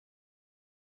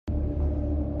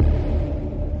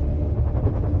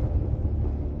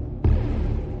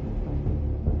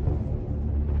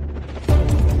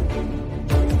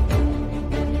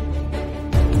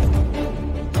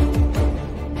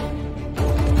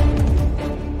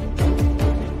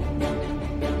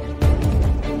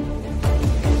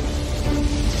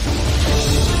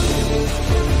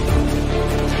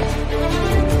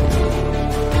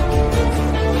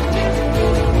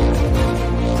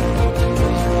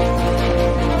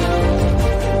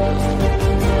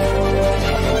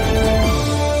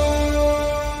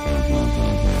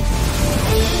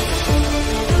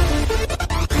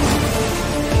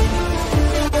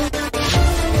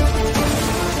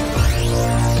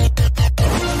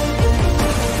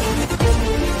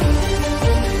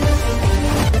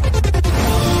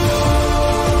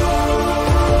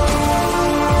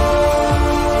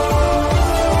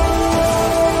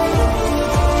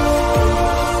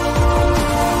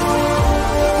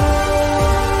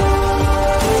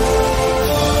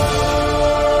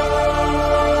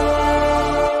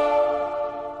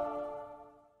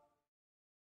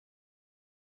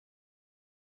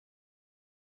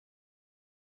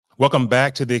Welcome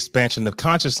back to the Expansion of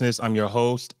Consciousness. I'm your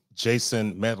host,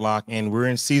 Jason Medlock, and we're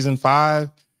in season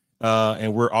 5,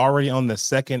 and we're already on the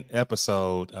 2nd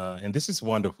episode, and this is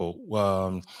wonderful.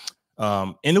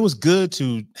 And it was good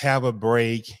to have a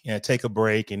break and take a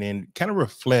break and then kind of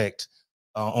reflect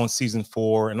on season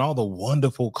 4 and all the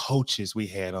wonderful coaches we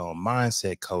had on,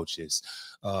 mindset coaches,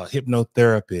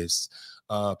 hypnotherapists,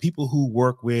 people who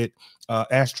work with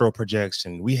astral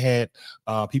projection. We had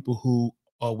people who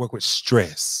work with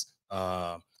stress.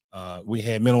 We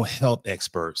had mental health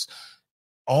experts.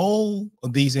 All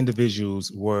of these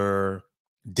individuals were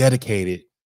dedicated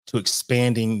to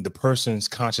expanding the person's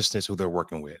consciousness who they're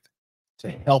working with,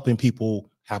 to helping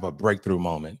people have a breakthrough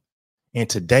moment. And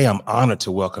today I'm honored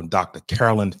to welcome Dr.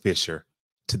 Carolyn Fischer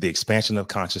to the Expansion of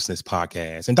Consciousness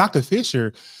podcast. And Dr.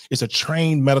 Fischer is a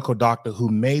trained medical doctor who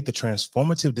made the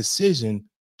transformative decision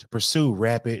to pursue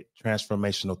rapid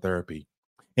transformational therapy.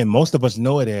 And most of us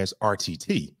know it as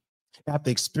RTT.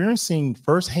 After experiencing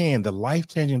firsthand the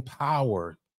life-changing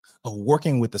power of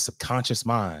working with the subconscious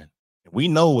mind, we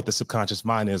know what the subconscious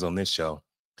mind is on this show,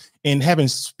 and having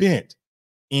spent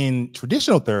in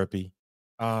traditional therapy,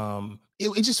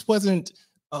 it just wasn't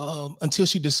until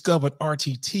she discovered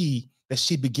RTT that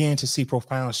she began to see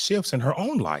profound shifts in her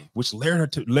own life, which led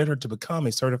her to become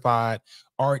a certified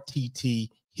RTT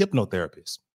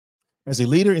hypnotherapist. As a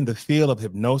leader in the field of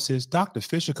hypnosis, Dr.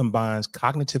 Fischer combines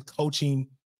cognitive coaching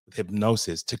with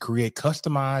hypnosis to create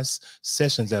customized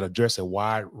sessions that address a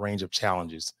wide range of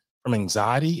challenges, from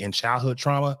anxiety and childhood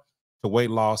trauma to weight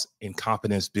loss and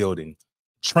confidence building.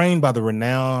 Trained by the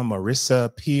renowned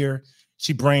Marissa Peer,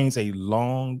 she brings a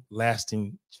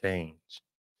long-lasting change.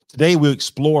 Today, we'll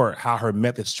explore how her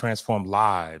methods transform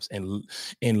lives and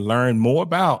learn more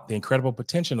about the incredible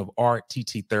potential of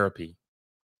RTT therapy.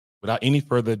 Without any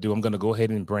further ado, I'm going to go ahead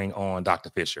and bring on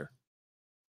Dr. Fischer.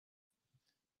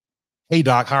 Hey,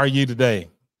 Doc, how are you today?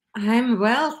 I'm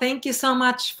well. Thank you so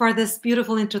much for this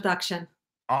beautiful introduction.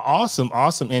 Awesome.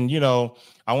 And,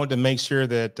 I wanted to make sure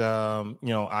that,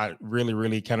 I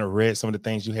really kind of read some of the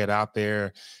things you had out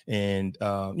there and,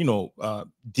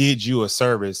 did you a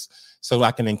service so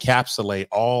I can encapsulate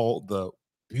all the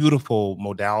beautiful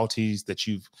modalities that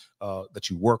you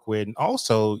work with. And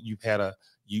also you've had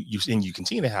you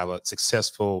continue to have a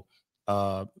successful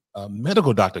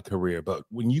medical doctor career. But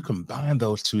when you combine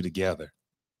those two together,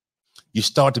 you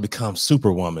start to become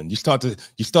superwoman. You start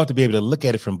to be able to look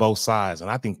at it from both sides. And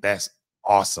I think that's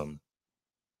awesome.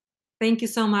 Thank you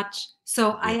so much.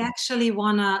 So I actually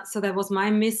so that was my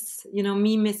me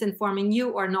misinforming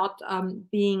you or not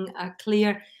being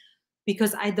clear,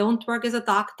 because I don't work as a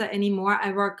doctor anymore.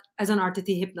 I work as an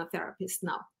RTT hypnotherapist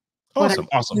now. Awesome.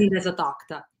 As a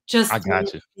doctor. Just I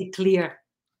got you. To be clear.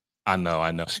 I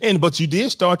know. But you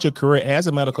did start your career as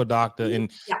a medical doctor.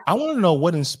 And I want to know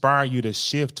what inspired you to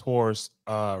shift towards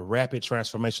rapid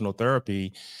transformational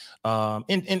therapy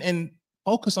and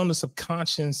focus on the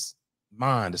subconscious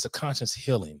mind, the subconscious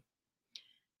healing.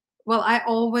 Well, I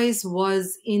always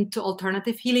was into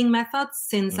alternative healing methods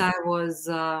since I was,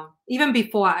 even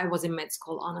before I was in med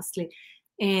school, honestly.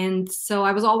 And so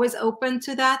I was always open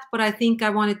to that, but I think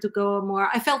I wanted to go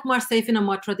I felt more safe in a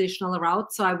more traditional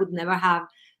route. So I would never have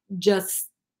just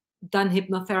done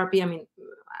hypnotherapy. I mean,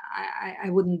 I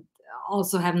wouldn't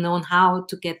also have known how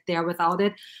to get there without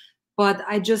it, but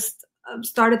I just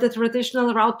started the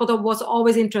traditional route, but I was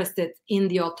always interested in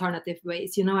the alternative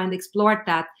ways, and explored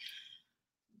that.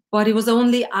 But it was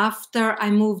only after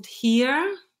I moved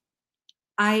here,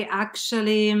 I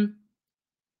actually,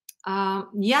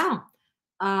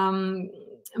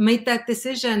 made that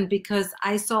decision, because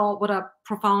I saw what a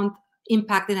profound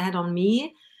impact it had on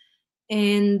me.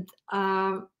 And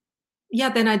then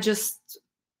I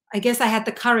guess I had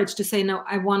the courage to say, no,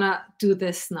 I want to do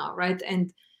this now, right?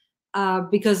 And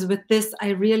because with this, I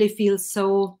really feel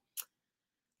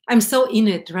I'm so in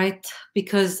it, right?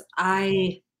 Because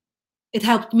it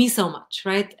helped me so much,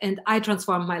 right? And I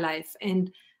transformed my life, and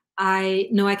I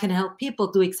know I can help people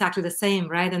do exactly the same,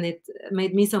 right? And it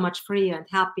made me so much freer and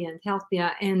happier and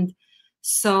healthier. And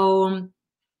so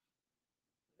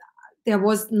there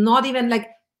was not even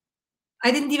I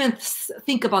didn't even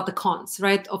think about the cons,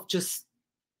 right, of just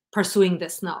pursuing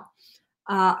this now.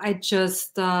 I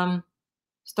just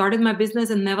started my business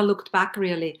and never looked back,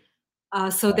 really.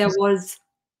 So there was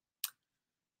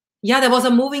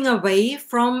a moving away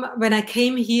from when I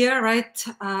came here, right?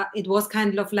 It was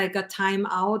kind of like a time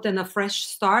out and a fresh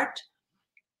start.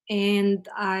 And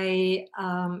and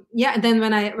then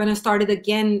when I started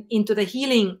again into the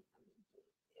healing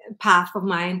path of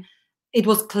mine, it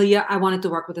was clear I wanted to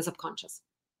work with the subconscious.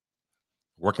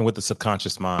 working with the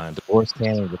subconscious mind. Dolores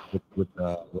Cannon would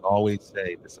always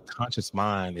say the subconscious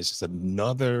mind is just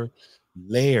another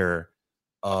layer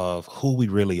of who we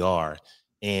really are.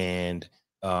 And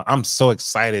I'm so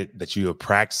excited that you are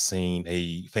practicing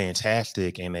a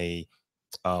fantastic and a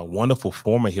wonderful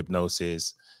form of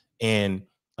hypnosis. And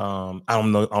I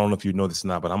don't know if you know this or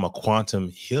not, but I'm a quantum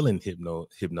healing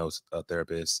hypnosis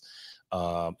therapist.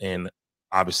 And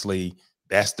obviously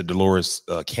that's the Dolores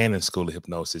Cannon School of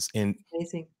Hypnosis. And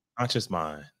Amazing. conscious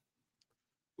mind,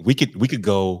 we could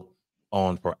go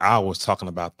on for hours talking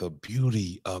about the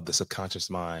beauty of the subconscious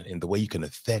mind and the way you can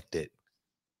affect it.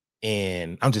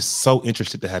 And I'm just so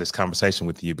interested to have this conversation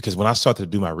with you, because when I started to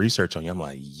do my research on you, I'm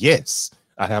like, yes,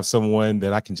 I have someone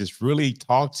that I can just really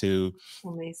talk to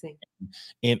Amazing.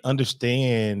 and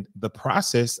understand the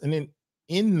process. And then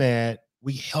in that,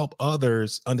 we help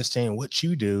others understand what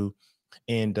you do,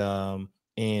 and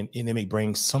it may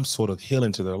bring some sort of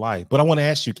healing to their life. But I want to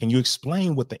ask you, can you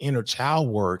explain what the inner child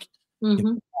work Hmm.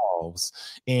 involves,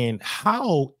 and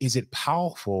how is it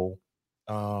powerful?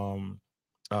 Um,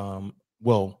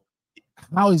 well,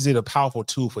 how is it a powerful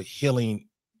tool for healing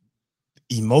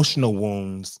emotional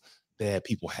wounds that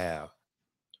people have?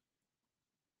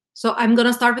 So I'm going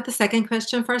to start with the second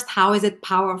question first. How is it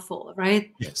powerful,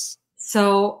 right? Yes.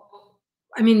 So,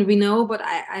 I mean, we know, but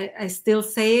I still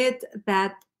say it,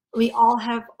 that we all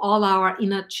have all our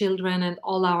inner children and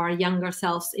all our younger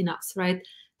selves in us, right?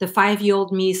 The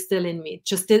 5-year-old me is still in me.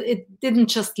 It didn't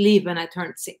just leave when I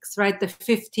turned 6, right? The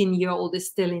 15-year-old is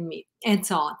still in me, and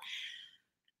so on.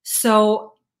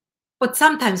 So, but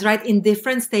sometimes, right, in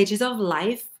different stages of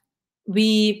life,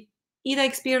 we either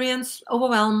experience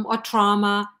overwhelm or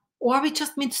trauma, or we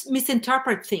just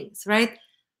misinterpret things, right?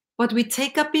 But we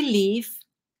take a belief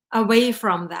away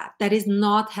from that is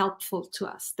not helpful to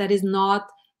us, that is not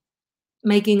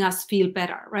making us feel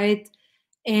better, right?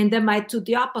 And they might do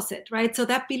the opposite, right? So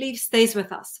that belief stays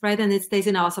with us, right? And it stays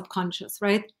in our subconscious,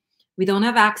 right? We don't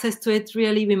have access to it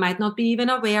really. We might not be even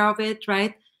aware of it,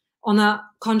 right? On a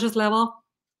conscious level.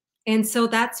 And so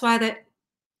that's why the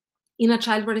inner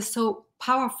child work is so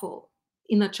powerful.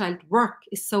 Inner child work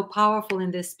is so powerful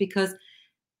in this, because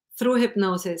through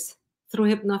hypnosis,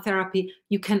 through hypnotherapy,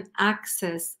 you can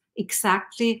access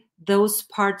exactly those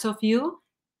parts of you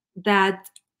that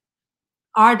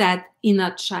are that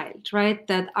inner child, right?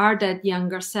 That are that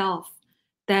younger self,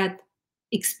 that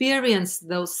experience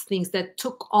those things, that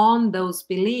took on those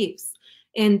beliefs.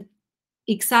 And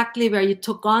exactly where you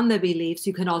took on the beliefs,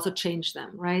 you can also change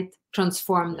them, right?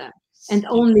 Transform them. Yes. And Yeah.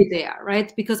 only there,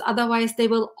 right? Because otherwise they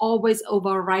will always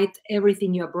overwrite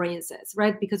everything your brain says,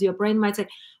 right? Because your brain might say,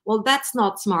 well, that's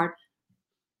not smart.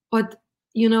 But,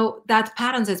 that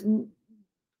pattern says,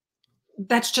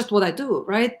 that's just what I do,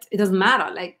 right? It doesn't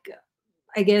matter. Like,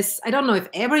 I guess, I don't know if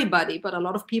everybody, but a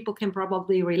lot of people can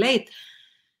probably relate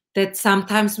that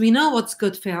sometimes we know what's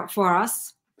good for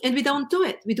us and we don't do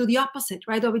it. We do the opposite,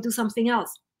 right? Or we do something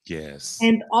else. Yes.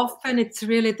 And often it's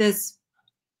really this,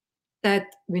 that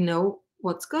we know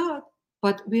what's good,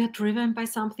 but we are driven by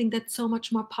something that's so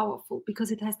much more powerful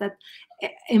because it has that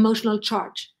emotional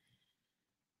charge.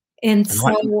 And And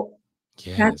like, so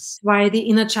that's yes. why the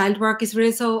inner child work is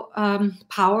really so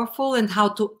powerful, and how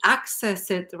to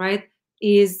access it, right,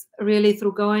 is really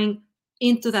through going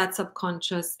into that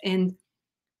subconscious and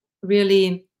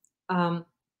really um,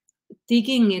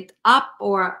 digging it up,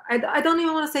 or I don't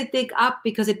even want to say dig up,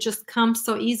 because it just comes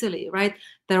so easily, right?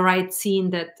 The right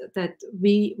scene that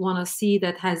we want to see,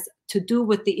 that has to do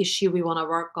with the issue we want to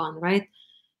work on, right?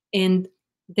 And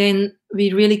then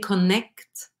we really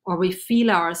connect, or we feel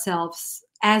ourselves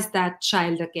as that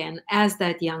child again, as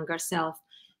that younger self.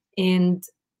 And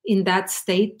in that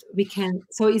state we can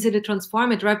so easily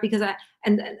transform it, right? Because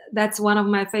and that's one of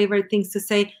my favorite things to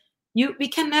say, we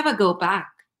can never go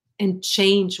back and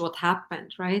change what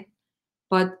happened, right?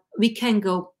 But we can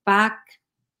go back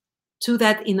to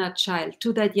that inner child,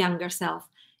 to that younger self,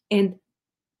 and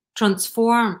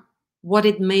transform what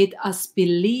it made us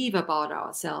believe about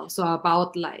ourselves or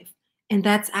about life. And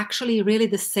that's actually really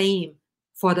the same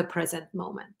for the present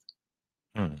moment.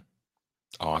 Hmm.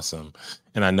 Awesome.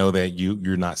 And I know that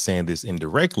you're not saying this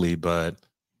indirectly, but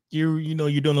you're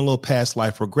doing a little past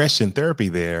life regression therapy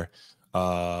there,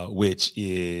 which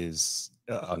is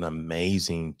an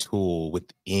amazing tool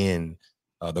within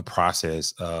the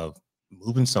process of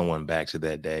moving someone back to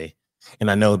that day. And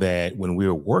I know that when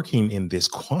we're working in this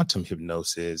quantum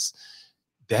hypnosis,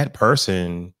 that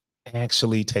person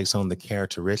actually takes on the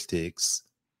characteristics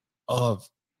of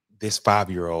this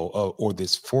 5-year-old, or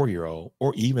this 4-year-old,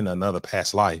 or even another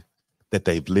past life that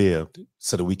they've lived,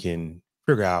 so that we can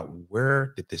figure out,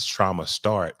 where did this trauma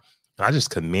start, I just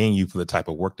commend you for the type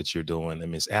of work that you're doing. I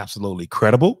mean, it's absolutely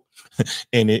credible,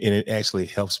 and it actually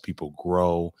helps people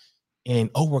grow and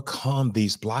overcome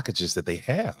these blockages that they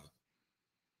have.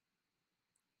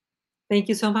 Thank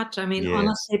you so much. I mean, Yes.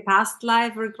 honestly, past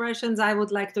life regressions, I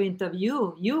would like to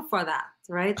interview you for that,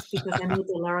 right? Because I know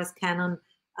Dolores Cannon,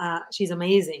 she's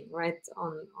amazing, right?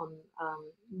 On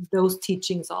those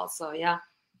teachings also, yeah.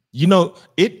 You know,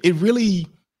 it really,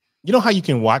 you know how you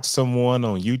can watch someone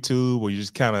on YouTube or you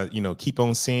just kind of, keep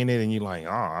on seeing it and you're like, oh,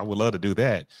 I would love to do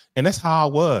that. And that's how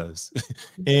I was.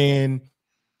 and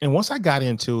and once I got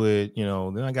into it,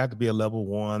 then I got to be a level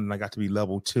 1 and I got to be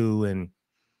level 2. And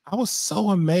I was so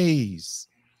amazed.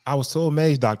 I was so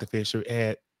amazed, Dr. Fisher,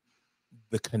 at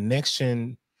the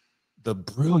connection, the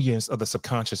brilliance of the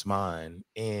subconscious mind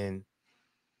and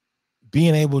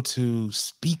being able to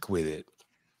speak with it.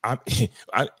 I,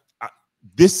 I, I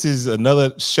this is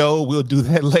another show. We'll do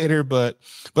that later, but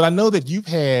I know that you've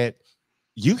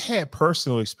had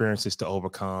personal experiences to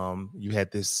overcome. You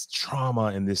had this trauma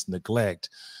and this neglect.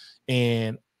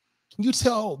 And can you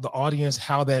tell the audience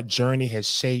how that journey has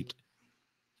shaped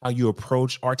how you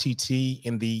approach RTT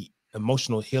and the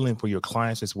emotional healing for your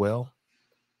clients as well?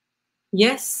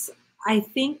 Yes, I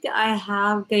think I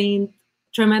have gained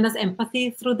tremendous empathy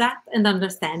through that and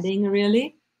understanding,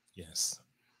 really. Yes.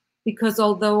 Because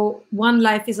although one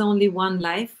life is only one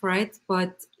life, right?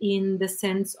 But in the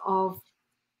sense of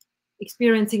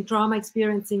experiencing trauma,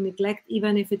 experiencing neglect,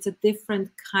 even if it's a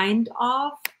different kind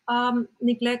of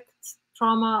neglect,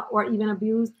 trauma, or even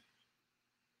abuse,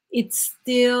 it's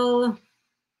still,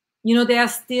 there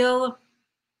still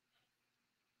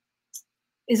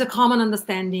is a common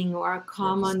understanding or a Yes.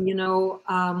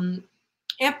 common,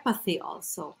 empathy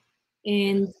also.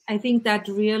 And Yes. I think that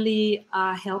really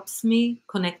helps me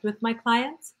connect with my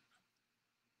clients.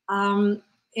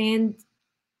 And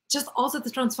just also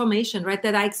the transformation, right,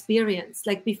 that I experienced.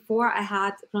 Like before I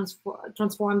had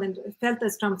transformed and felt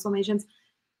those transformations,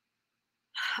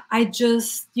 I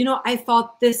just, I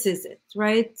thought this is it,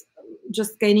 right?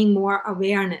 Just gaining more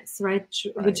awareness, right? Which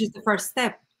Right. is the first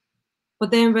step. But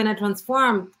then when I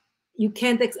transformed, you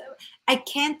can't, I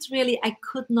can't really, I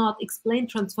could not explain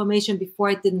transformation before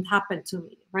it didn't happen to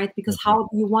me, right? Because Mhm. how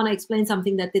do you want to explain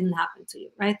something that didn't happen to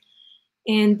you, right?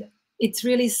 And it's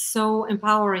really so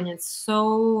empowering and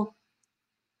so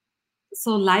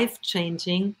life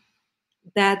changing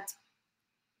that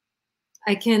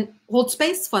I can hold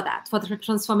space for that, for the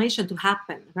transformation to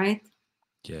happen, right?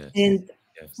 Yes. And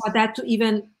for Yes. that to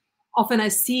even, often I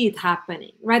see it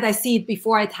happening, right? I see it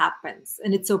before it happens,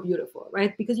 and it's so beautiful,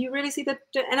 right? Because you really see the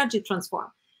energy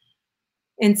transform.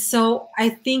 And so I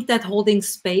think that holding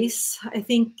space, I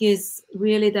think, is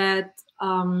really that,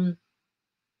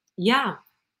 yeah,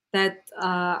 that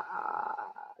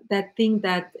that thing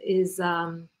that is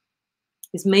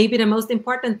maybe the most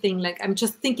important thing. Like I'm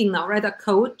just thinking now, right? A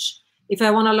coach, if I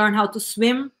want to learn how to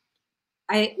swim,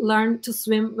 I learn to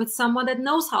swim with someone that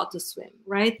knows how to swim,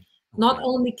 right? Not Right.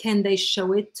 only can they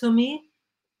show it to me,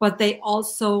 but they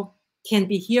also can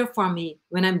be here for me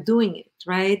when I'm doing it,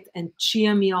 right? And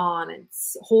cheer me on and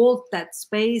hold that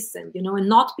space and, and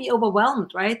not be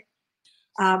overwhelmed, right?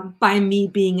 By me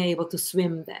being able to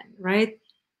swim then, right?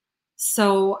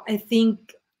 So I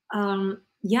think,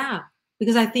 yeah,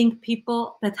 because I think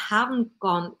people that haven't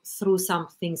gone through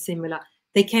something similar,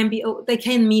 they can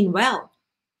mean well,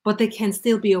 but they can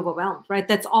still be overwhelmed, right?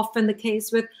 That's often the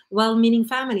case with well-meaning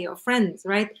family or friends,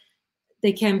 right?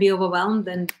 They can be overwhelmed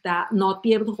and that not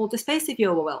be able to hold the space if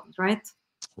you're overwhelmed, right?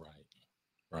 Right.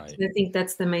 Right. So I think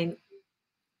that's the main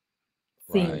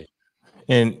thing. Right.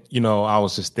 And I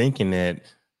was just thinking that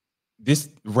this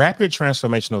rapid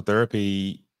transformational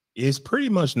therapy is pretty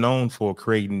much known for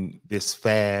creating this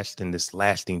fast and this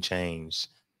lasting change.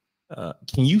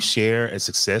 Can you share a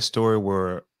success story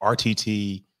where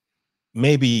RTT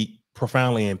maybe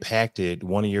profoundly impacted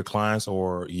one of your clients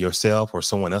or yourself or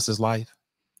someone else's life?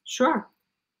 Sure.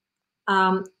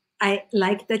 Um, I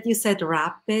like that you said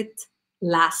rapid,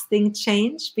 lasting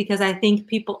change, because I think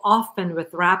people often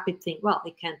with rapid think, well,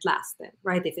 it can't last then,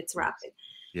 right? If it's Yes. rapid.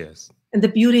 Yes. And the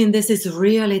beauty in this is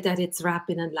really that it's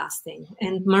rapid and lasting.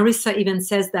 And Marissa even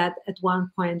says that at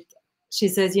one point. She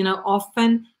says,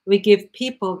 often we give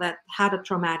people that had a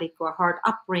traumatic or hard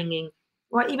upbringing,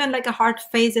 or even like a hard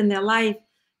phase in their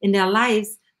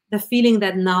lives, the feeling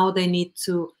that now they need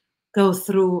to go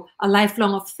through a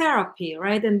lifelong of therapy,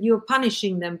 right? And you're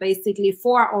punishing them basically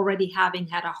for already having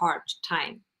had a hard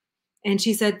time. And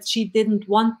she said she didn't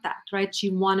want that, right? She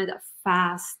wanted a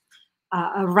fast,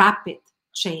 a rapid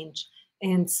change.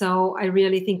 And so I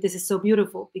really think this is so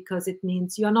beautiful because it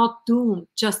means you're not doomed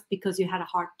just because you had a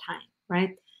hard time,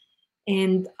 right?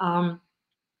 And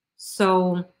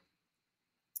So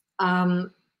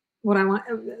what I want,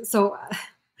 so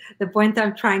the point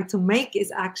I'm trying to make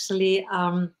is actually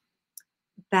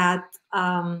that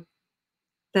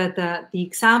the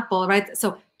example, right?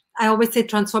 So I always say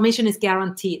transformation is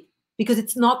guaranteed because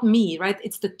it's not me, right?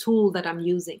 It's the tool that I'm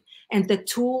using, and the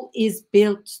tool is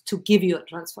built to give you a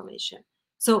transformation.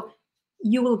 So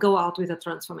you will go out with a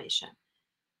transformation,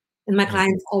 and my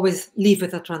clients always leave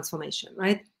with a transformation,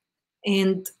 right?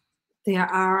 And there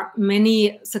are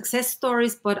many success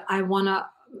stories, but I wanna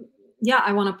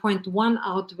point one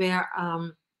out where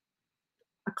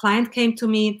a client came to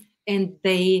me and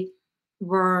they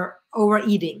were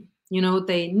overeating.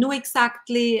 They knew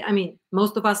exactly, I mean,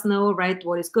 most of us know, right,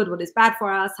 what is good, what is bad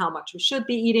for us, how much we should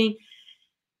be eating.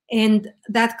 And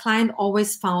that client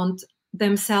always found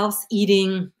themselves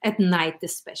eating at night,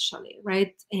 especially,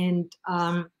 right? And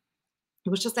it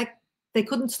was just like they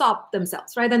couldn't stop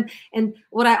themselves, right? And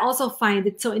what I also find,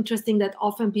 it's so interesting that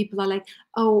often people are like,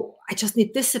 oh, I just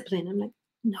need discipline. I'm like,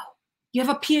 no, you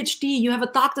have a PhD, you have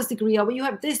a doctor's degree, or you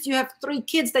have this, you have 3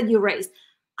 kids that you raised.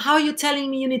 How are you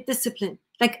telling me you need discipline?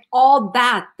 Like all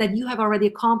that you have already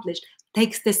accomplished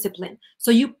takes discipline.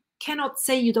 So you cannot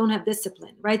say you don't have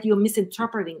discipline, right? You're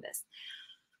misinterpreting this.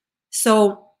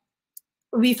 So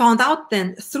we found out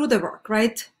then through the work,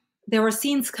 right? There were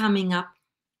scenes coming up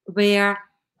where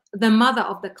the mother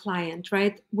of the client,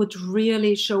 right, would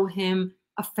really show him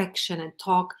affection and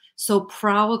talk so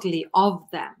proudly of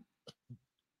them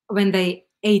when they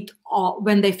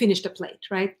when they finished the plate,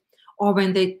 right? Or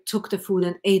when they took the food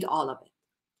and ate all of it.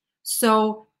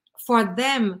 So for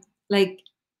them, like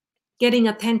getting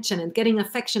attention and getting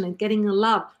affection and getting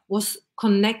love was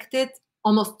connected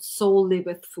almost solely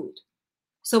with food.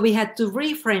 So we had to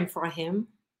reframe for him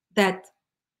that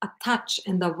a touch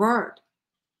and a word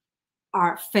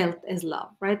are felt as love,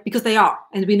 right? Because they are,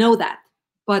 and we know that.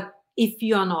 But if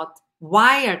you are not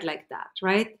wired like that,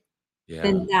 right,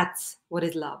 then that's what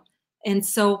is love. And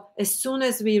so as soon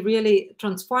as we really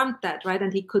transformed that, right,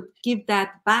 and he could give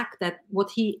that back, that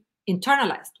what he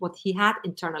internalized, what he had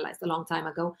internalized a long time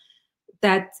ago,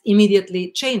 that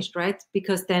immediately changed, right?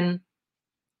 Because then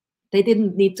they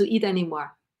didn't need to eat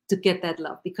anymore to get that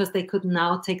love, because they could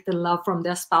now take the love from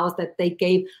their spouse that they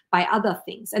gave by other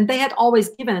things. And they had always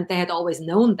given, and they had always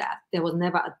known that. There was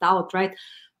never a doubt, right?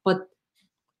 But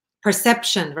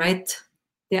perception, right?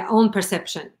 Their own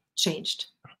perception changed.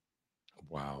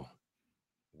 Wow.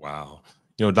 Wow.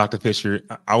 Dr. Fischer,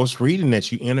 I was reading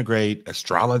that you integrate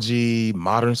astrology,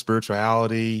 modern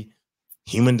spirituality,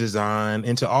 human design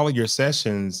into all of your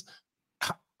sessions.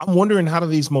 I'm wondering, how do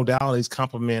these modalities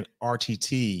complement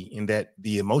RTT in that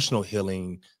the emotional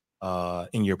healing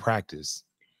in your practice?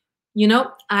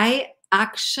 I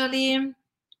actually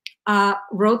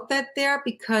wrote that there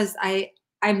because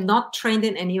I'm not trained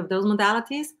in any of those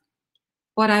modalities,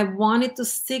 but I wanted to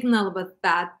signal with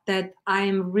that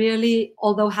I'm really,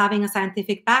 although having a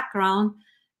scientific background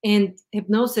and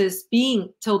hypnosis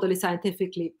being totally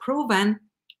scientifically proven,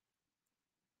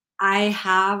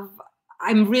 I'm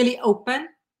really open,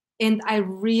 and I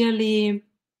really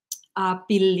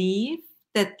believe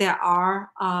that there are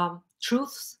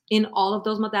truths in all of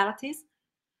those modalities,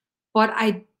 but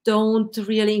I don't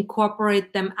really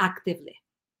incorporate them actively.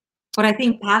 But I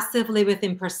think passively,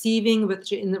 within perceiving,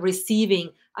 in receiving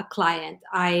a client,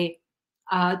 I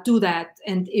do that.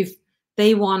 And if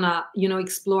they wanna,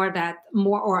 explore that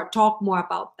more or talk more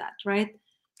about that, right?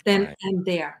 Then Right. I'm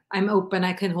there. I'm open.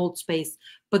 I can hold space.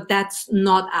 But that's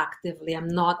not actively. I'm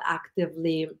not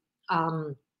actively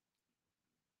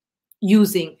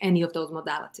using any of those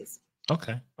modalities.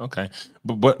 Okay. Okay.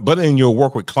 But in your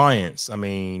work with clients, I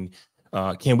mean,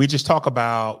 can we just talk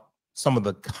about some of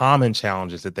the common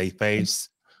challenges that they face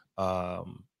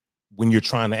when you're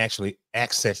trying to actually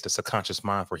access the subconscious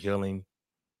mind for healing?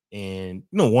 And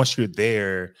once you're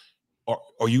there,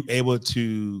 are you able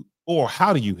to, or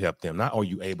how do you help them? Not are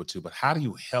you able to, but how do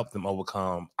you help them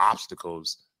overcome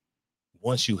obstacles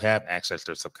once you have access to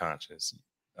their subconscious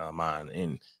mind?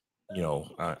 And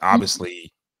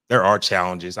obviously there are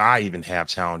challenges. I even have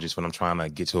challenges when I'm trying to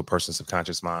get to a person's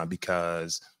subconscious mind,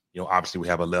 because obviously we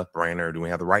have a left brainer, do we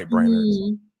have the right brainers?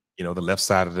 Mm-hmm. The left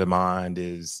side of the mind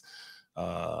is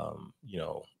um, you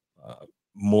know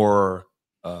more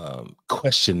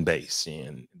question based,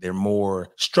 and they're more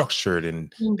structured,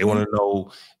 and they want to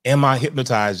know, am I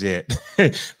hypnotized yet?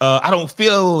 I don't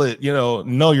feel it.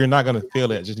 No, you're not going to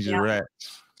feel it. Just need you to rest.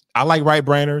 I like right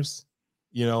brainers,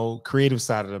 creative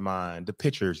side of the mind, the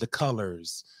pictures, the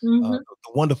colors, the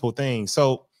wonderful things.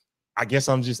 So I guess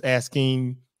I'm just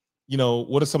asking,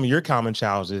 what are some of your common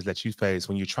challenges that you face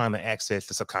when you're trying to access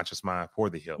the subconscious mind for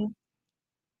the healing?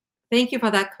 Thank you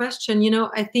for that question.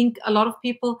 I think a lot of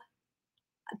people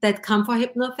that come for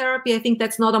hypnotherapy, I think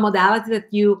that's not a modality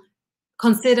that you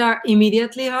consider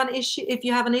immediately an issue if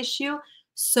you have an issue.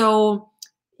 So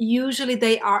usually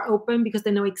they are open because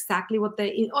they know exactly what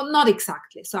or not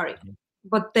exactly, sorry,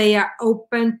 but they are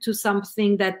open to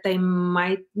something that they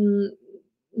might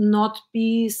not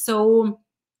be so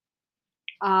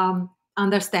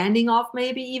understanding of,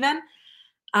 maybe even.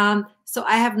 So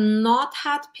I have not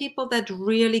had people that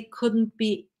really couldn't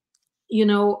be,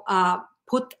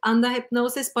 put under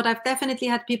hypnosis, but I've definitely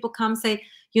had people come say,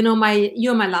 you're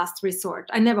my last resort.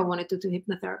 I never wanted to do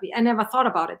hypnotherapy. I never thought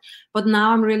about it, but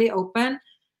now I'm really open.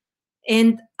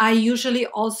 And I usually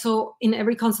also, in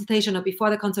every consultation or before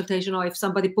the consultation, or if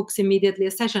somebody books immediately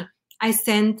a session, I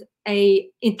send a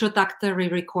introductory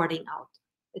recording out.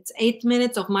 It's 8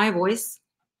 minutes of my voice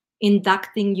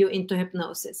inducting you into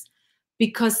hypnosis,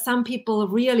 because some people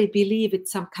really believe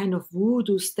it's some kind of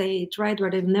voodoo state, right,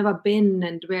 where they've never been,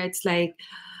 and where it's like,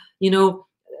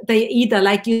 they either,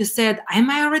 like you said, am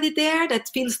I already there? That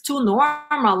feels too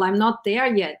normal. I'm not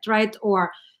there yet, right?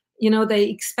 Or, they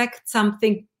expect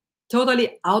something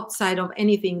totally outside of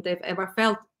anything they've ever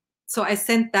felt. So I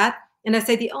sent that, and I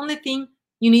say the only thing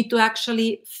you need to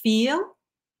actually feel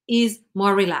is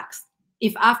more relaxed.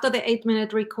 If after the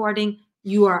 8-minute recording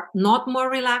you are not more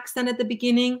relaxed than at the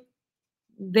beginning,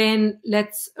 then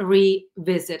let's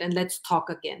revisit and let's talk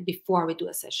again before we do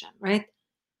a session, right?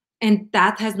 And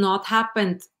that has not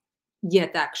happened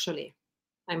yet, actually.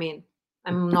 I mean,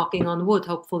 I'm knocking on wood,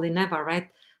 hopefully never, right?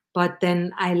 But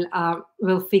then I'll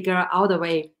will figure out a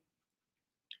way.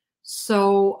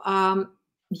 So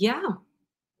yeah,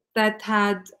 that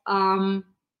has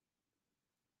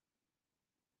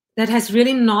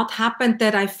really not happened,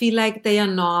 that I feel like they are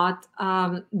not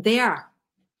there.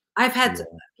 I've had,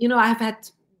 I've had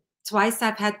twice,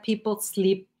 I've had people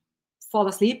fall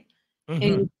asleep,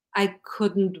 and I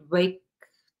couldn't wake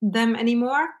them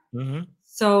anymore.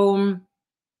 So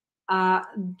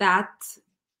that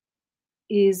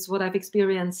is what I've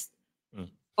experienced,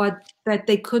 but that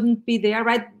they couldn't be there,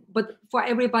 right? But for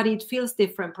everybody, it feels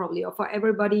different, probably, or for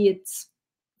everybody, it's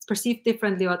perceived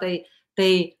differently, or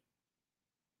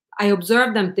I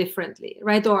observe them differently,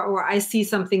 right? Or I see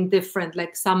something different.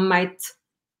 Like some might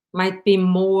be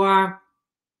more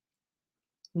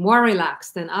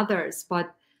relaxed than others,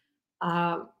 but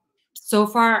so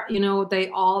far, they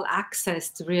all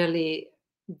accessed really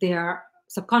their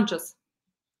subconscious.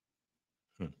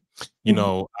 If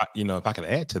I could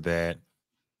add to that,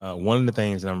 one of the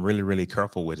things that I'm really, really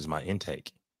careful with is my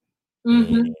intake.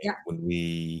 And Yeah.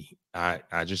 when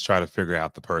I just try to figure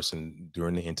out the person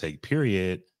during the intake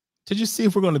period to just see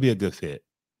if we're going to be a good fit.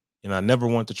 And I never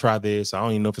want to try this. I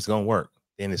don't even know if it's going to work.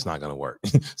 Then it's not going to work.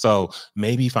 So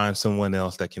maybe find someone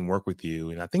else that can work with you.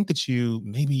 And I think that you'll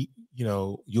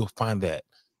find that.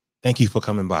 Thank you for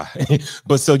coming by.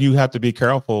 But so you have to be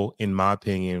careful, in my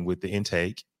opinion, with the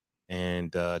intake,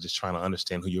 and just trying to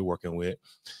understand who you're working with.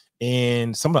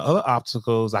 And some of the other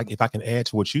obstacles, if I can add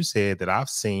to what you said, that I've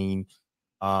seen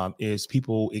is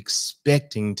people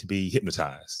expecting to be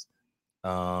hypnotized.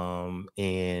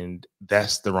 And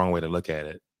that's the wrong way to look at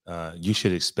it. You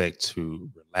should expect to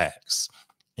relax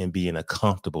and be in a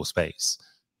comfortable space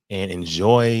and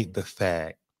enjoy the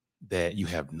fact that you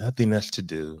have nothing else to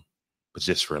do but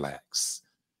just relax.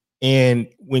 And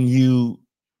when you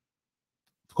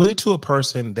put it to a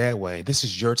person that way, this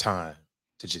is your time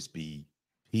to just be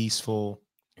peaceful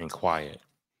and quiet.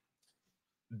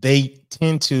 They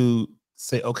tend to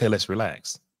say, okay, let's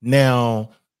relax.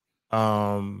 Now,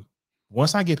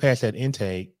 once I get past that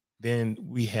intake, then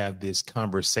we have this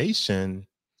conversation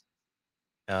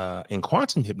in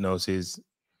quantum hypnosis,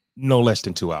 no less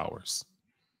than 2 hours,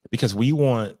 because we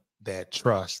want that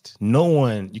trust.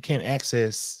 You can't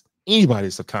access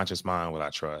anybody's subconscious mind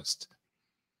without trust.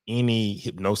 Any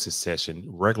hypnosis session,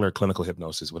 regular clinical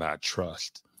hypnosis, without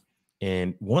trust.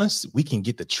 And once we can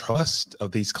get the trust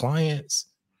of these clients,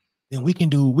 then we can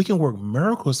work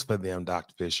miracles for them,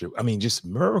 Dr. Fischer. I mean, just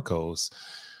miracles.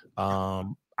 I've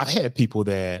had people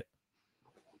that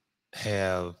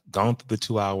have gone through the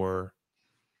 2 hour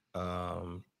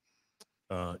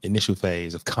initial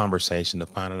phase of conversation of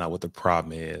finding out what the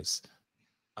problem is.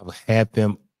 I've had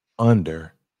them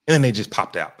under, and then they just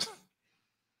popped out.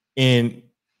 And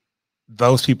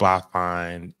those people, I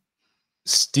find,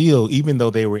 still, even though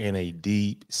they were in a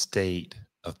deep state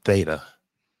of theta,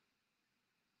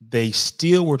 they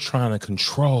still were trying to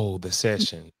control the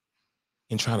session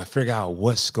and trying to figure out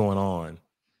what's going on.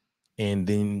 And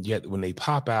then yet when they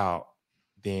pop out,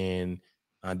 then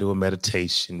I do a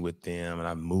meditation with them and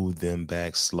I move them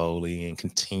back slowly and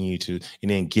continue to, and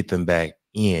then get them back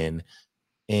in.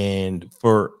 And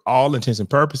for all intents and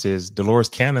purposes, Dolores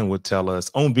Cannon would tell us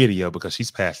on video, because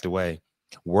she's passed away,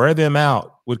 wear them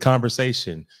out with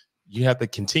conversation. You have to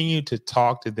continue to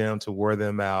talk to them to wear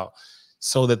them out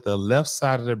so that the left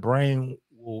side of the brain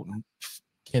It's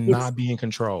cannot be in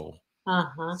control.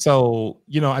 uh-huh. So,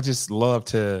 I just love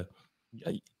to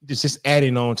just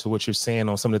adding on to what you're saying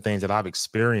on some of the things that I've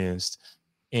experienced.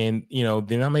 And,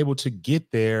 then I'm able to get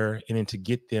there and then to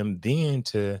get them then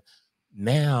to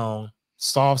now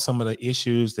solve some of the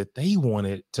issues that they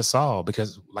wanted to solve.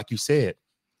 Because like you said,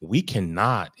 we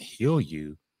cannot heal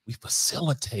you. We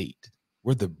facilitate.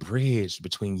 We're the bridge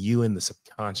between you and the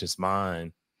subconscious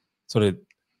mind so that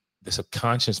the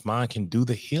subconscious mind can do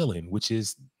the healing, which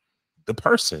is the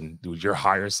person, your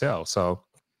higher self. So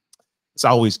it's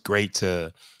always great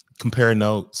to compare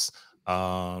notes,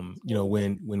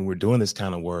 when we're doing this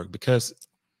kind of work, because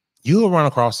you'll run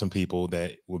across some people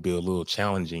that will be a little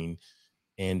challenging.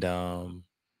 And,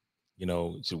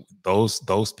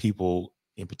 those people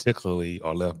in particularly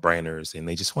are left brainers and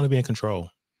they just want to be in control.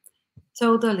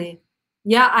 Totally.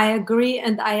 Yeah, I agree.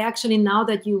 And I actually, now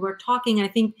that you were talking, I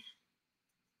think,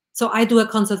 so I do a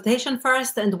consultation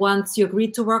first, and once you agree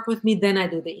to work with me, then I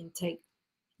do the intake.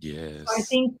 So I Yes.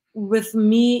 think with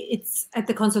me, it's at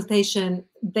the consultation,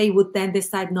 they would then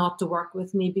decide not to work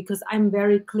with me, because I'm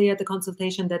very clear at the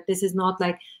consultation that this is not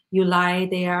like you lie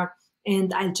there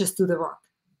and I'll just do the work.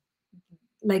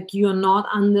 Like, you're not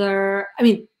under, I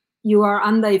mean, you are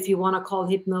under, if you want to call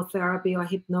hypnotherapy or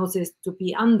hypnosis to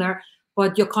be under,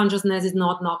 but your consciousness is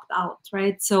not knocked out,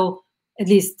 right? So at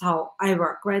least how I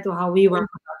work, right? Or how we work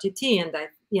with RTT. And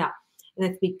and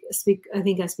I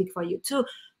think I speak for you too.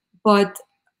 But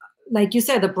like you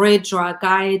said, a bridge or a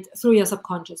guide through your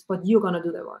subconscious, but you're going to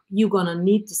do the work. You're going to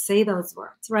need to say those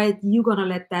words, right? You're going to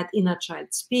let that inner child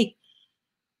speak.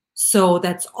 So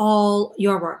that's all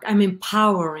your work. I'm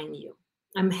empowering you.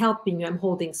 I'm helping you. I'm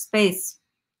holding space.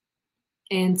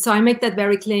 And so I make that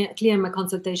very clear in my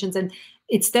consultations. And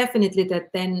it's definitely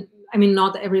that then, I mean,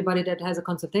 not everybody that has a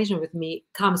consultation with me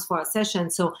comes for a session.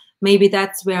 So maybe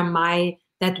that's where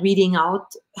that weeding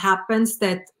out happens,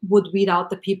 that would weed out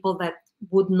the people that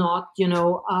would not,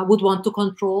 would want to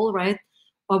control, right?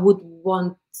 Or would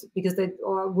want, because they,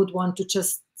 or would want to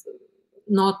just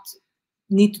not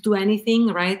need to do anything,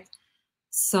 right?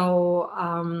 So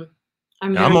I'm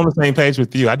Yeah, I'm very, on the same page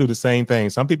with you. I do the same thing.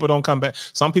 Some people don't come back.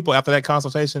 Some people after that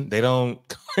consultation, they don't,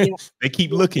 yeah, they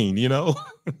keep looking,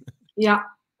 yeah.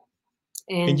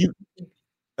 And And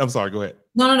I'm sorry, go ahead.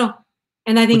 no.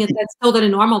 And I But think that's totally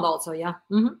normal also. Yeah.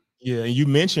 Mm-hmm. yeah, you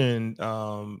mentioned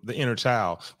the inner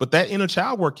child, but that inner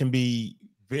child work can be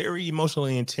very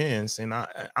emotionally intense. And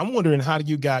I'm wondering, how do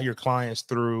you guide your clients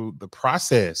through the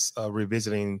process of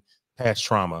revisiting past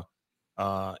trauma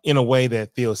in a way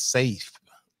that feels safe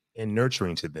and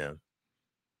nurturing to them?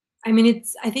 I mean,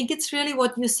 I think it's really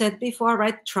what you said before,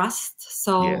 right? Trust.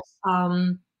 So Yes.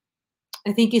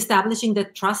 I think establishing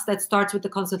that trust, that starts with the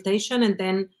consultation and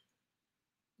then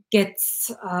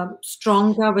gets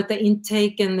stronger with the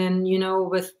intake. And then,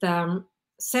 with the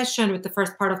session, with the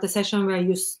first part of the session where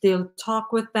you still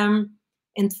talk with them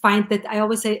and find that, I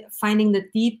always say, finding the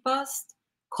deepest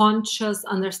conscious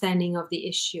understanding of the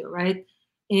issue, right?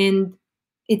 And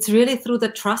it's really through the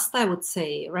trust, I would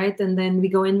say, right? And then we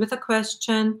go in with a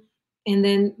question, and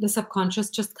then the subconscious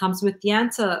just comes with the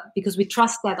answer, because we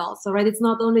trust that also, right? It's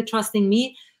not only trusting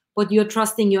me, but you're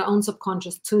trusting your own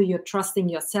subconscious too. You're trusting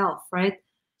yourself, right?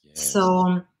 Yes.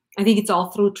 So I think it's all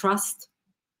through trust.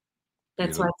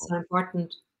 That's why it's Beautiful. so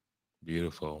important.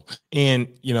 Beautiful. And,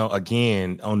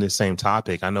 again, on this same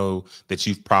topic, I know that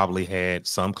you've probably had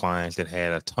some clients that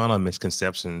had a ton of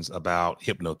misconceptions about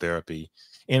hypnotherapy.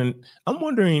 And I'm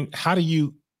wondering, how do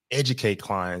you educate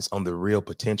clients on the real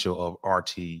potential of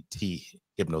RTT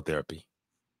hypnotherapy?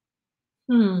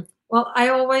 Well, I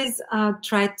always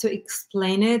try to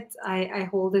explain it. I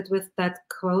hold it with that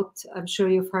quote. I'm sure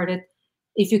you've heard it.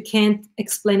 If you can't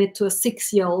explain it to a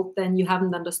 6-year-old, then you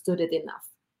haven't understood it enough.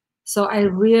 So I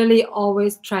really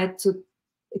always try to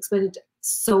explain it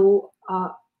so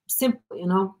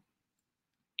simple,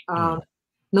 Mm,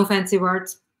 no fancy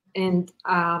words. And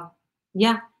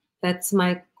yeah, that's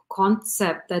my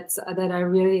concept. That I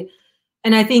really,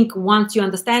 and I think once you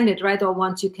understand it, right, or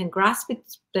once you can grasp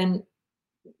it, then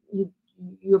you,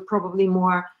 you're probably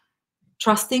more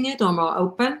trusting it or more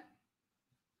open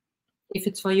if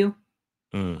it's for you.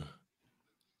 mm.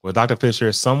 Well, Dr. Fisher,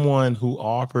 as someone who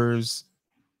offers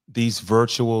these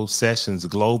virtual sessions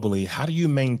globally, how do you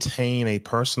maintain a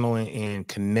personal and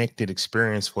connected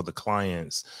experience for the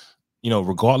clients,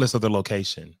 regardless of the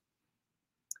location?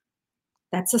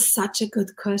 That's such a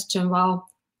good question. Well,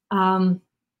 um,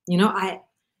 I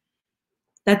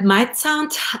That might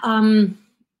sound,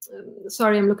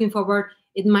 sorry, I'm looking for a word.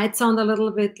 It might sound a little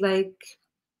bit like,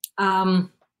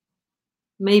 um,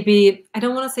 maybe, I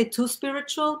don't want to say too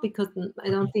spiritual, because I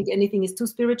don't think anything is too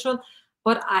spiritual,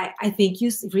 but I think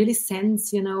you really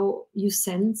sense, you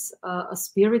sense a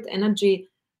spirit energy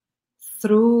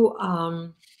through,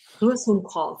 through a Zoom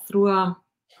call, through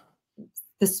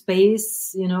the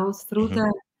space, through Mhm.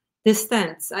 the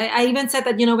distance. I even said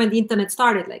that, when the internet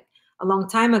started, like a long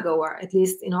time ago, or at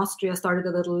least in Austria, started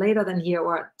a little later than here,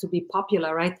 or to be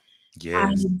popular, right?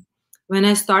 Yes. When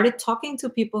I started talking to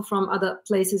people from other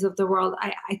places of the world,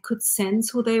 I could sense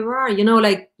who they were,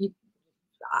 like,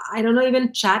 I don't know,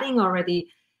 even chatting already.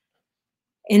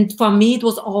 And for me, it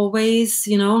was always,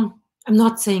 I'm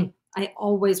not saying I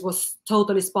always was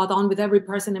totally spot on with every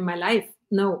person in my life.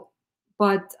 No.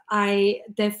 But I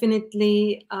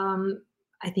definitely,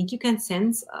 I think you can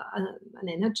sense an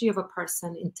energy of a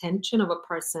person, intention of a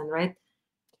person, right?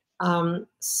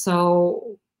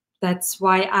 So that's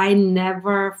why I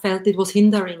never felt it was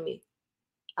hindering me.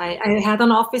 Yeah. I had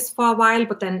an office for a while,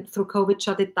 but then through COVID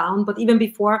shut it down. But even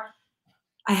before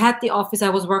I had the office, I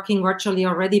was working virtually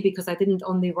already, because I didn't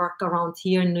only work around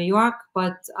here in New York,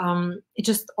 but it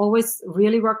just always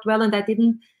really worked well. And I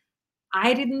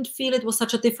didn't feel it was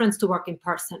such a difference to work in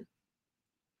person.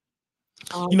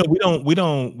 We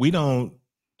don't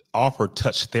offer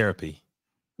touch therapy.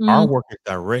 Our Mm, work is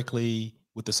directly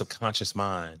with the subconscious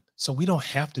mind. So we don't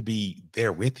have to be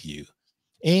there with you.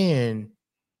 And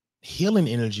healing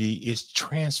energy is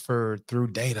transferred through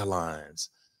data lines.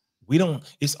 We don't,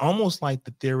 it's almost like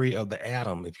the theory of the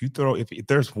atom. If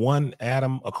there's one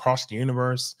atom across the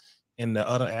universe and the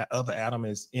other atom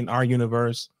is in our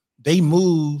universe, they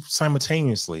move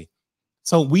simultaneously.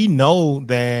 So we know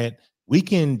that we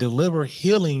can deliver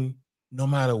healing no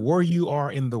matter where you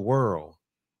are in the world,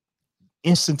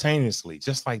 instantaneously,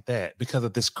 just like that, because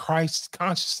of this Christ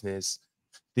consciousness,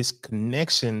 this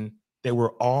connection, that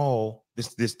we're all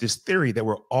this theory that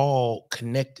we're all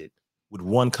connected with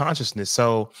one consciousness.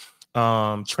 So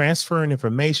transferring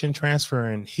information,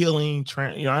 transferring healing,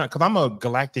 because I'm a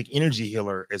galactic energy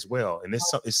healer as well, and this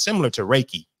is similar to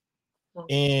Reiki.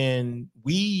 And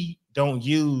we don't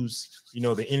use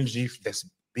the energy that's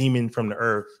beaming from the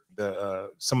earth,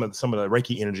 the some of the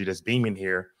Reiki energy that's beaming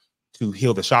here, to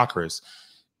heal the chakras.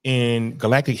 In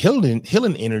galactic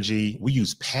healing energy, we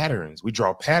use patterns. We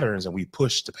draw patterns and we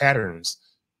push the patterns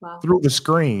wow. through the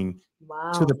screen to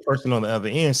Wow. the person on the other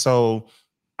end. So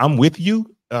I'm with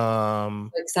you.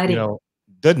 Exciting.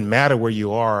 Doesn't matter where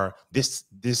you are. This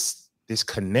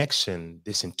connection,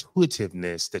 this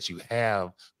intuitiveness that you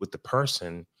have with the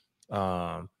person,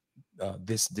 um,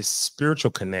 this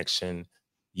spiritual connection,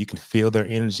 you can feel their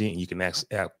energy and you can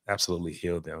absolutely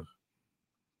heal them.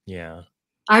 Yeah.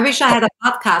 I wish I had a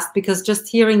podcast, because just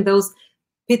hearing those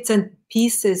bits and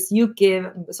pieces you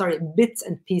give, sorry, bits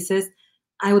and pieces,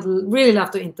 I would really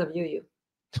love to interview you,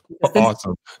 because this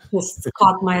Awesome. just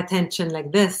caught my attention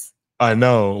like this. I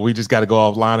know. We just got to go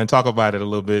offline and talk about it a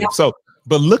little Yeah. bit. So,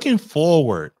 but looking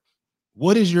forward,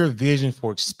 what is your vision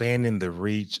for expanding the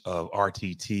reach of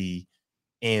RTT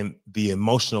and the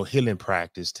emotional healing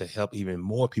practice to help even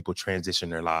more people transition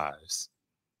their lives?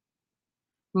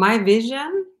 My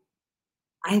vision,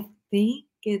 I think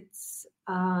it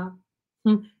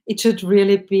should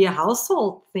really be a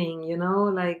household thing,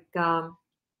 like,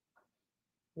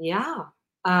 yeah.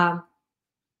 Um,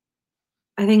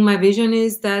 I think my vision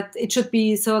is that it should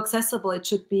be so accessible. It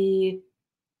should be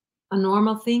a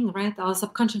normal thing, right? Our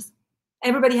subconscious.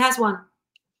 Everybody has one.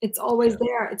 It's always Yeah.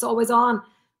 there. It's always on.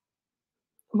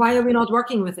 Why are we not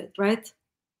working with it, right?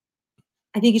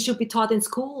 I think it should be taught in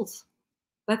schools.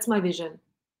 That's my vision.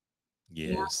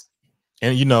 Yeah. Yes.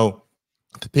 And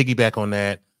to piggyback on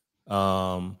that,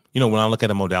 when I look at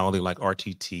a modality like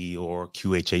RTT or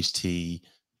QHHT,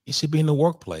 it should be in the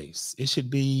workplace. It should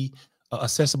be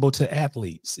accessible to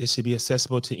athletes. It should be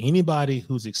accessible to anybody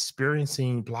who's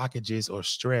experiencing blockages or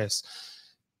stress.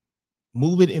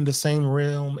 Move it in the same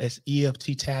realm as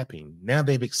EFT tapping. Now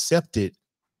they've accepted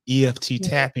EFT Yeah.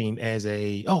 tapping as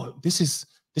this is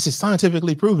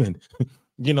scientifically proven.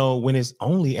 When it's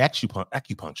only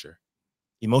acupuncture,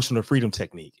 emotional freedom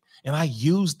technique. And I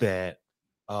use that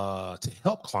to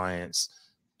help clients,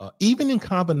 even in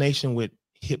combination with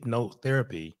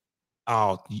hypnotherapy.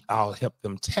 I'll help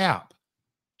them tap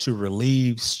to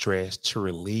relieve stress, to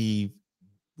relieve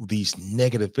these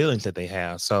negative feelings that they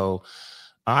have. So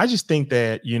I just think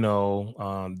that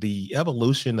the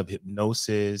evolution of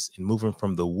hypnosis and moving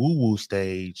from the woo-woo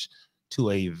stage to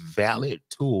a valid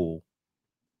tool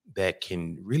that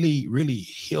can really, really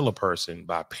heal a person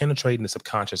by penetrating the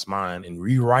subconscious mind and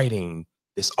rewriting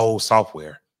this old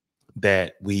software.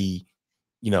 that we,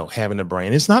 have in the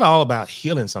brain. It's not all about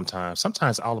healing sometimes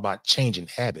it's all about changing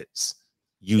habits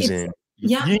It's, using,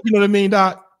 yeah, you know what I mean,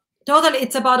 Doc? totally.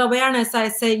 It's about awareness. I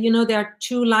say, there are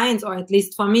two lines, or at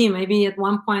least for me, maybe at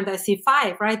one point I see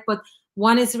five, right? But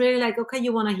one is really like, okay,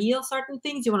 you want to heal certain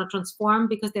things, you want to transform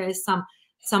because there is some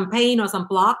pain or some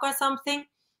block or something,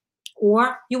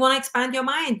 or you want to expand your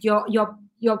mind, your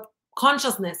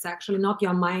consciousness, actually, not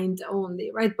your mind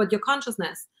only, right? But your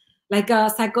consciousness, like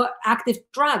a psychoactive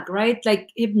drug, right? Like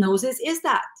hypnosis is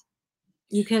that.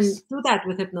 You can do that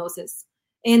with hypnosis.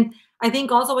 And I think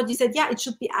also what you said, yeah, it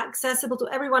should be accessible to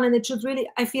everyone. And it should really,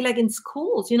 I feel like in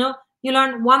schools, you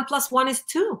learn 1 + 1 is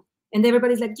 2. And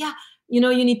everybody's like, yeah, you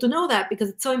need to know that because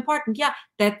it's so important. Yeah,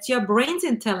 that's your brain's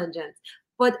intelligence.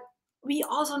 But we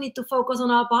also need to focus on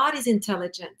our body's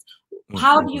intelligence.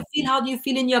 How do you feel? How do you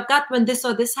feel in your gut when this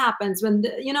or this happens? When,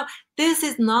 this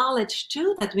is knowledge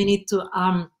too that we need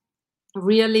to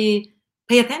really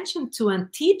pay attention to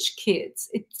and teach kids.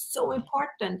 It's so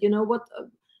important. What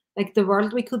like the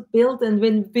world we could build, and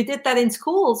when we did that in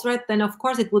schools, right, then of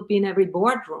course it would be in every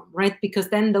boardroom, right, because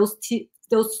then those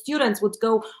students would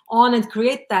go on and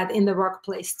create that in the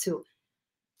workplace too.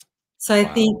 So I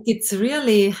think it's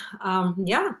really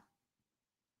yeah.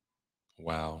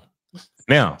 Wow.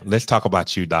 Now let's talk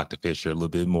about you, Dr. Fischer, a little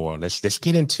bit more. Let's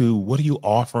get into, what are you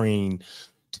offering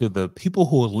to the people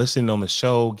who are listening on the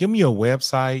show? Give me your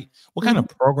website. What kind of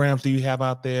programs do you have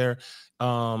out there?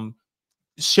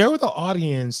 Share with the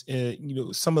audience,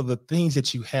 some of the things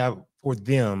that you have for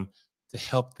them to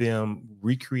help them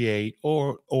recreate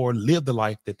or live the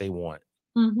life that they want.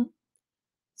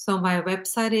 So my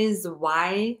website is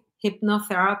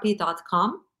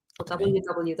whyhypnotherapy.com. So Okay.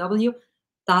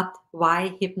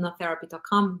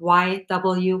 www.whyhypnotherapy.com.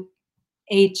 YWHY.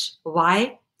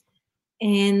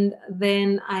 And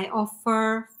then I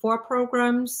offer 4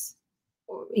 programs,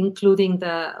 including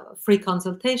the free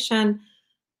consultation.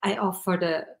 I offer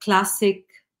the classic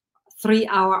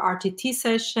 3-hour RTT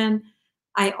session.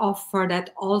 I offer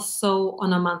that also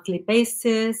on a monthly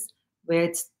basis, where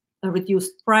it's a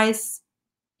reduced price.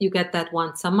 You get that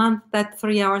once a month, that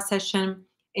 3-hour session,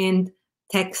 and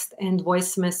text and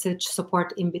voice message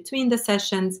support in between the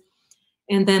sessions.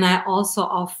 And then I also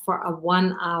offer a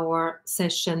 1-hour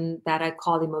session that I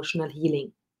call emotional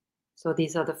healing. So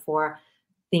these are the 4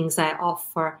 things I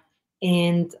offer.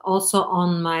 And also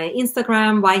on my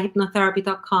Instagram,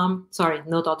 whyhypnotherapy.com. Sorry,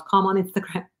 no .com on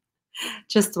Instagram,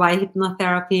 just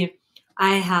whyhypnotherapy.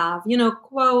 I have,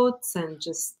 quotes and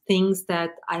just things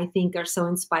that I think are so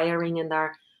inspiring and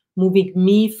are moving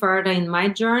me further in my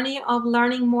journey of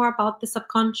learning more about the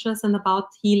subconscious and about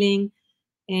healing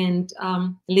and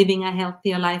living a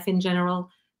healthier life in general.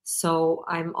 So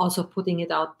I'm also putting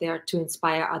it out there to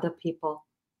inspire other people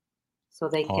so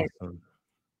they can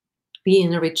be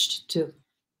enriched too.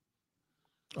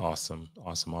 Awesome.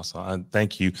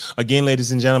 Thank you again,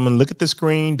 ladies and gentlemen. Look at the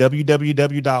screen,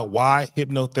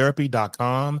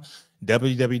 www.whyhypnotherapy.com,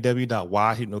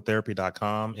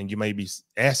 www.whyhypnotherapy.com. And you may be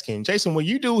asking, Jason, well,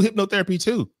 you do hypnotherapy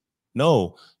too?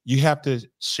 No, you have to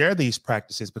share these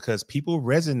practices because people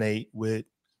resonate with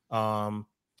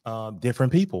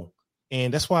different people.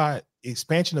 And that's why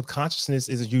Expansion of Consciousness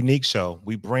is a unique show.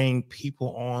 We bring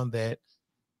people on that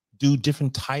do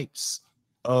different types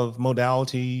of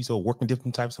modalities or working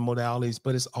different types of modalities,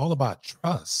 but it's all about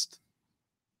trust.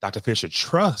 Dr. Fischer,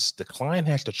 trust. The client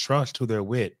has to trust who they're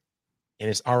with. And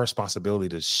it's our responsibility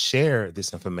to share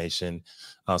this information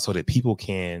so that people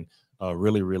can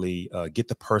really get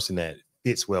the person that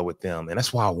fits well with them. And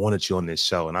that's why I wanted you on this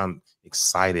show. And I'm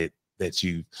excited that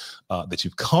you've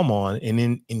come on and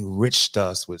then enriched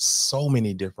us with so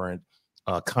many different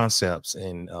concepts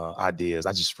and ideas.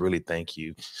 I just really thank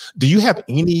you. Do you have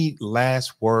any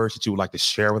last words that you would like to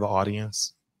share with the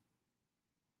audience?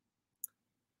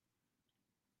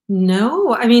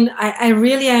 No, I mean, I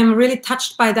really am really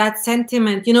touched by that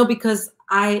sentiment, because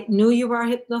I knew you were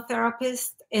a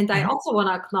hypnotherapist, and I also want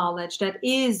to acknowledge that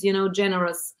is,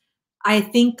 generous. I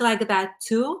think like that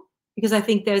too, because I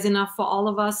think there's enough for all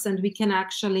of us, and we can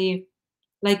actually,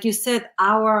 like you said,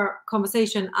 our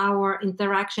conversation, our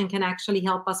interaction can actually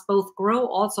help us both grow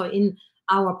also in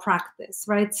our practice,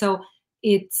 right? So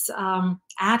it's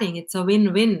adding, it's a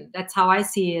win-win. That's how I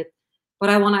see it. But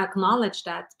I want to acknowledge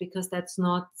that because that's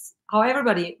not how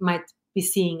everybody might be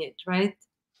seeing it, right?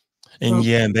 And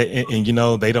yeah, and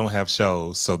they don't have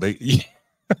shows, so they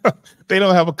they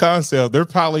don't have a concept. They're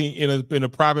probably in a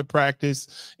private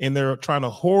practice, and they're trying to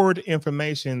hoard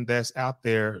information that's out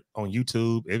there on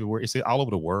YouTube, everywhere. It's all over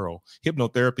the world.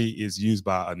 Hypnotherapy is used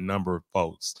by a number of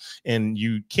folks, and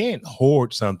you can't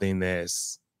hoard something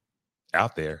that's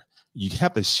out there. You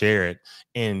have to share it,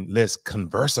 and let's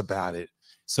converse about it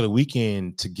so that we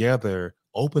can together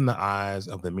open the eyes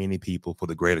of the many people for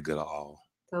the greater good of all.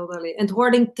 Totally. And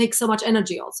hoarding takes so much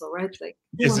energy also, right? Like,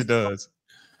 Yes, it does.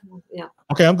 Yeah.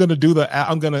 Okay, I'm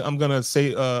gonna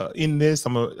say in this,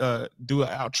 I'm gonna do an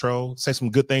outro, say some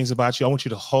good things about you. I want you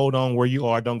to hold on where you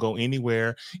are, don't go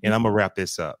anywhere, and I'm gonna wrap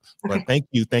this up. Okay. But thank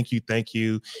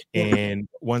you. And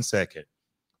 1 second.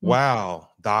 Wow,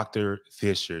 Dr.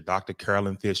 Fischer, Dr.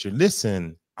 Carolyn Fischer.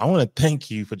 Listen, I want to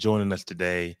thank you for joining us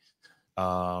today,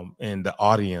 and the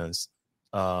audience,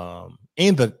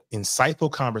 and the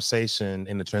insightful conversation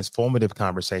and the transformative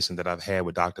conversation that I've had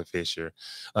with Dr. Fischer.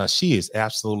 She is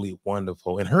absolutely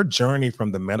wonderful. And her journey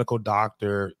from the medical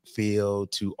doctor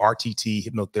field to RTT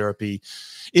hypnotherapy,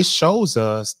 it shows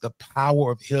us the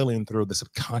power of healing through the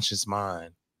subconscious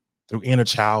mind, through inner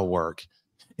child work,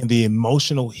 and the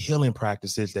emotional healing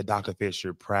practices that Dr.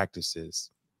 Fischer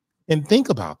practices. And think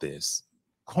about this: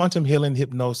 quantum healing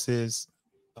hypnosis,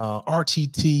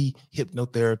 RTT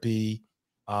hypnotherapy,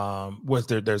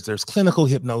 there's clinical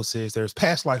hypnosis, there's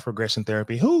past life regression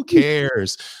therapy. Who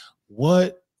cares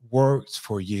what works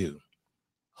for you?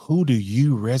 Who do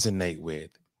you resonate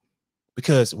with?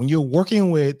 Because when you're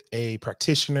working with a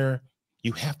practitioner,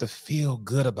 you have to feel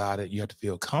good about it. You have to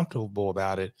feel comfortable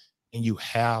about it, and you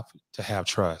have to have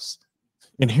trust.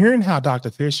 And hearing how Dr.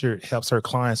 Fischer helps her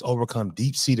clients overcome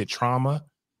deep-seated trauma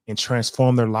and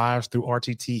transform their lives through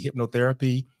RTT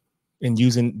hypnotherapy and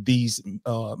using these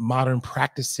modern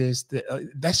practices,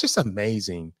 that's just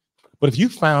amazing. But if you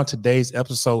found today's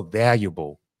episode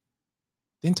valuable,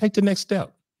 then take the next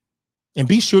step. And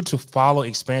be sure to follow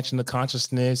Expansion of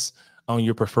Consciousness on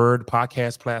your preferred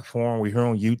podcast platform. We're here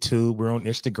on YouTube, we're on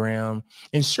Instagram,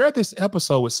 and share this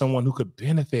episode with someone who could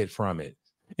benefit from it,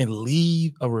 and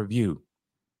leave a review.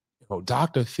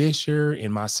 Dr. Fischer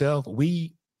and myself,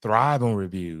 we thrive on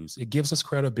reviews. It gives us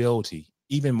credibility,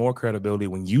 even more credibility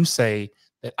when you say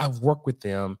that I've worked with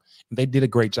them and they did a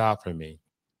great job for me.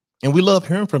 And we love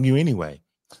hearing from you anyway.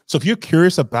 So if you're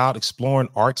curious about exploring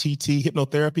RTT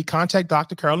hypnotherapy, contact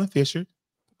Dr. Carolyn Fischer,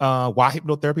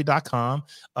 yhypnotherapy.com,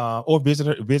 or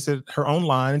visit her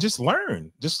online and just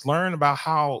learn about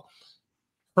how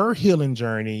her healing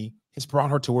journey has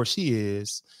brought her to where she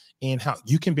is and how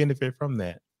you can benefit from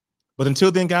that. But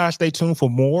until then, guys, stay tuned for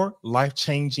more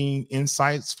life-changing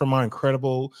insights from our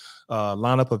incredible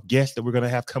lineup of guests that we're going to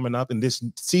have coming up in this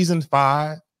season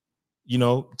 5.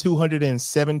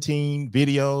 217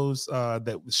 videos,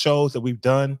 that shows that we've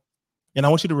done. And I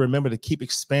want you to remember to keep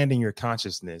expanding your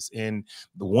consciousness. And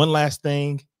the one last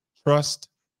thing: trust,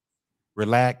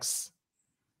 relax,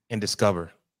 and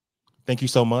discover. Thank you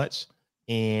so much.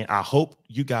 And I hope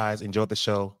you guys enjoyed the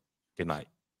show. Good night.